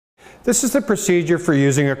This is the procedure for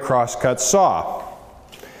using a crosscut saw.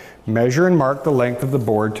 Measure and mark the length of the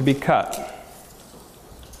board to be cut.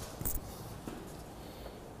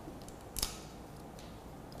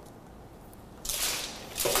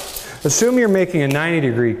 Assume you're making a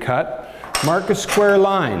 90-degree cut. Mark a square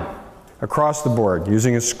line across the board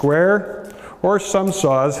using a square, or some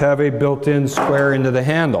saws have a built-in square into the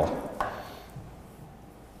handle.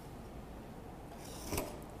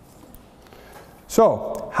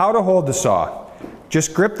 So, how to hold the saw.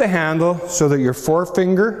 Just grip the handle so that your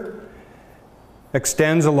forefinger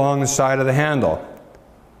extends along the side of the handle.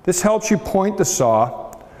 This helps you point the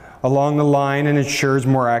saw along the line and ensures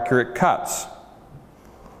more accurate cuts.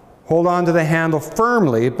 Hold on to the handle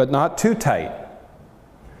firmly, but not too tight.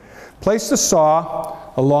 Place the saw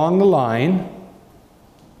along the line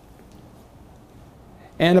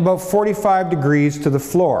and about 45 degrees to the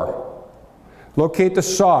floor. Locate the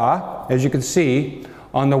saw, as you can see,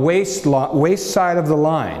 on the waist side of the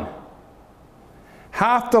line.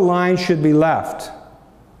 Half the line should be left.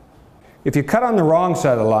 If you cut on the wrong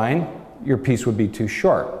side of the line, your piece would be too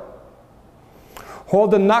short.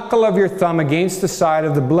 Hold the knuckle of your thumb against the side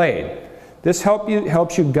of the blade. This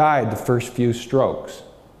helps you guide the first few strokes.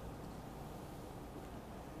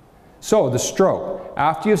 So, the stroke.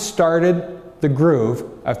 After you've started the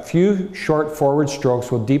groove, a few short forward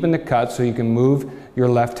strokes will deepen the cut so you can move your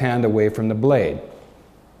left hand away from the blade.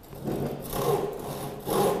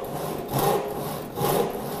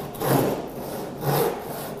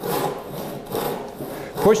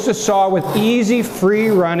 Push the saw with easy,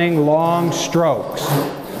 free-running, long strokes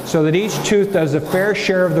so that each tooth does a fair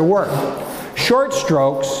share of the work. Short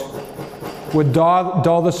strokes would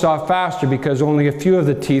dull the saw faster because only a few of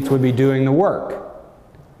the teeth would be doing the work.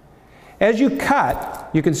 As you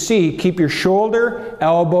cut, you can see, keep your shoulder,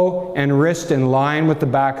 elbow, and wrist in line with the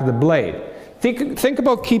back of the blade. Think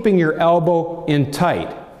about keeping your elbow in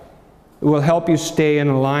tight. It will help you stay in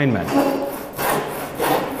alignment.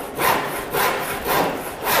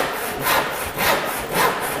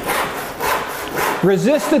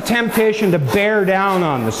 Resist the temptation to bear down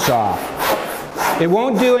on the saw. It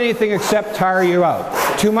won't do anything except tire you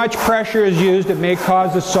out. Too much pressure is used, it may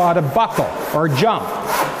cause the saw to buckle or jump,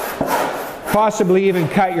 possibly even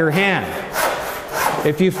cut your hand.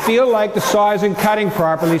 If you feel like the saw isn't cutting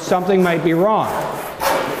properly, something might be wrong.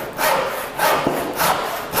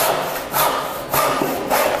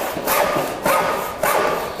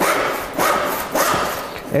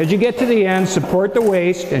 As you get to the end, support the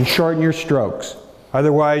waist and shorten your strokes.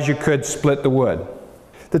 Otherwise, you could split the wood.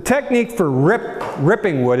 The technique for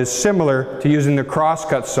ripping wood is similar to using the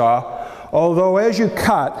crosscut saw, although as you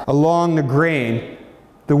cut along the grain,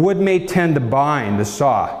 the wood may tend to bind the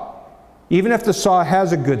saw, even if the saw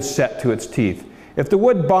has a good set to its teeth. If the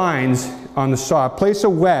wood binds on the saw, place a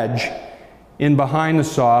wedge in behind the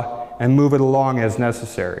saw and move it along as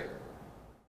necessary.